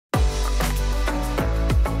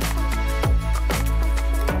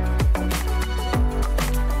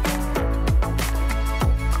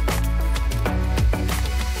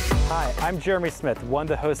I'm Jeremy Smith, one of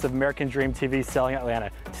the hosts of American Dream TV Selling Atlanta.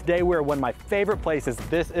 Today we're at one of my favorite places.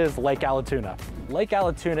 This is Lake Allatoona. Lake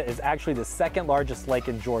Allatoona is actually the second largest lake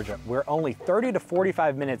in Georgia. We're only 30 to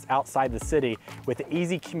 45 minutes outside the city with an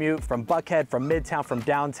easy commute from Buckhead, from Midtown, from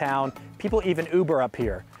downtown. People even Uber up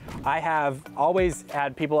here. I have always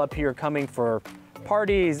had people up here coming for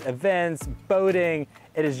parties, events, boating.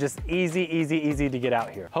 It is just easy to get out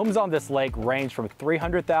here. Homes on this lake range from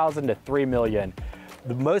 300,000 to 3 million.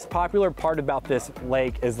 The most popular part about this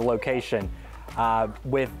lake is the location.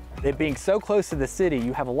 With it being so close to the city,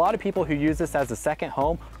 you have a lot of people who use this as a second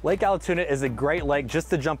home. Lake Allatoona is a great lake just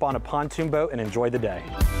to jump on a pontoon boat and enjoy the day.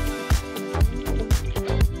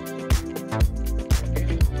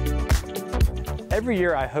 Every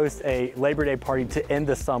year I host a Labor Day party to end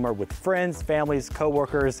the summer with friends, families,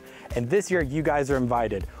 coworkers, and this year you guys are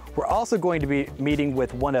invited. We're also going to be meeting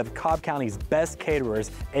with one of Cobb County's best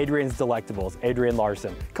caterers, Adriane's Delectables, Adriane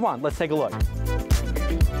Larson. Come on, let's take a look.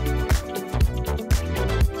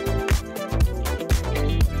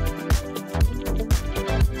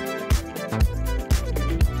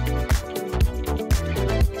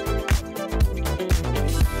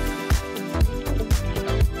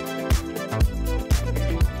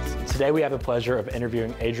 Today we have the pleasure of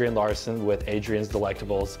interviewing Adriane Larson with Adriane's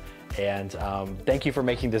Delectables. And thank you for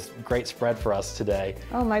making this great spread for us today.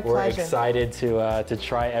 Oh, my pleasure. We're excited to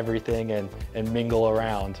try everything and mingle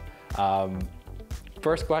around.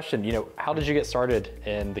 First question, how did you get started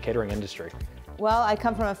in the catering industry? Well, I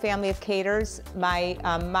come from a family of caterers. My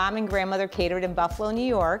mom and grandmother catered in Buffalo, New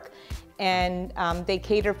York. And they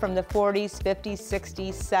catered from the 40s, 50s,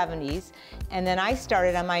 60s, 70s. And then I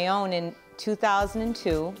started on my own in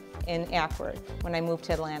 2002 in Ackworth when I moved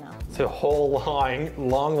to Atlanta. It's a whole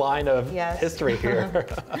long line of history here.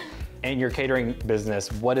 In your catering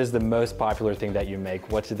business, what is the most popular thing that you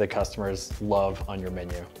make? What do the customers love on your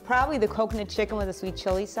menu? Probably the coconut chicken with a sweet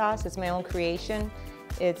chili sauce. It's my own creation.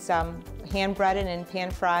 It's hand-breaded and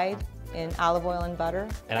pan-fried in olive oil and butter.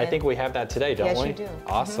 And I think we have that today, don't we? Yes, you do.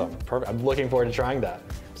 Awesome. Perfect. I'm looking forward to trying that.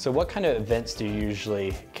 So what kind of events do you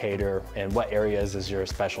usually cater, and what areas is your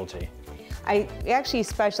specialty? I actually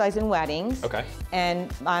specialize in weddings. Okay.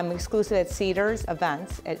 And I'm exclusive at Cedars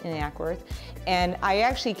events in Ackworth. And I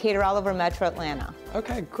actually cater all over Metro Atlanta.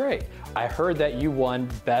 Okay, great. I heard that you won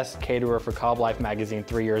Best Caterer for Cobb Life magazine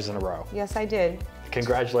 3 years in a row. Yes, I did.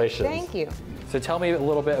 Congratulations. Thank you. So tell me a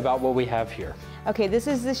little bit about what we have here. Okay, this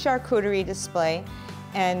is the charcuterie display.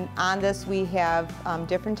 And on this we have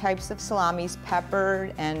different types of salamis,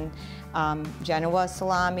 peppered and Genoa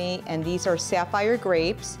salami, and these are sapphire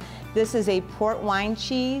grapes. This is a port wine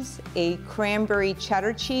cheese, a cranberry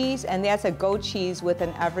cheddar cheese, and that's a goat cheese with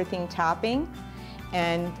an everything topping.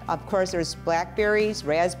 And of course there's blackberries,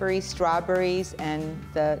 raspberries, strawberries, and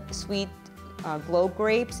the sweet globe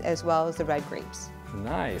grapes, as well as the red grapes.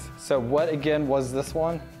 Nice. So what again was this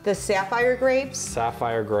one? The sapphire grapes.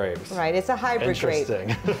 Sapphire grapes. Right, it's a hybrid grape.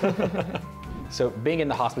 Interesting. So being in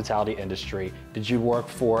the hospitality industry, did you work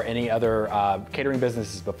for any other catering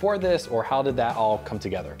businesses before this, or how did that all come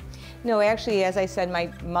together? No, actually, as I said,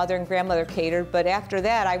 my mother and grandmother catered, but after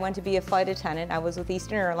that I went to be a flight attendant. I was with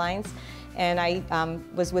Eastern Airlines, and I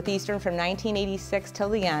was with Eastern from 1986 till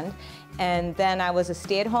the end. And then I was a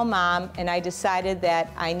stay-at-home mom, and I decided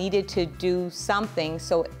that I needed to do something.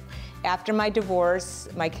 So after my divorce,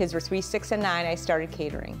 my kids were 3, 6, and 9, I started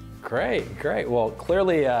catering. Great, great. Well,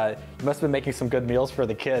 clearly you must have been making some good meals for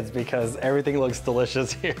the kids, because everything looks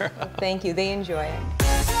delicious here. Thank you, they enjoy it.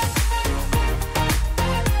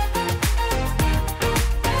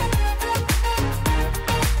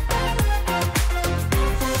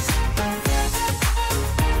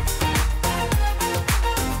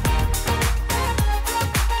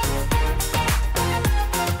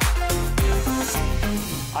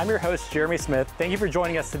 I'm your host, Jeremy Smith. Thank you for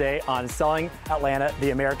joining us today on Selling Atlanta, the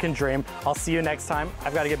American Dream. I'll see you next time.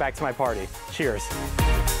 I've got to get back to my party. Cheers.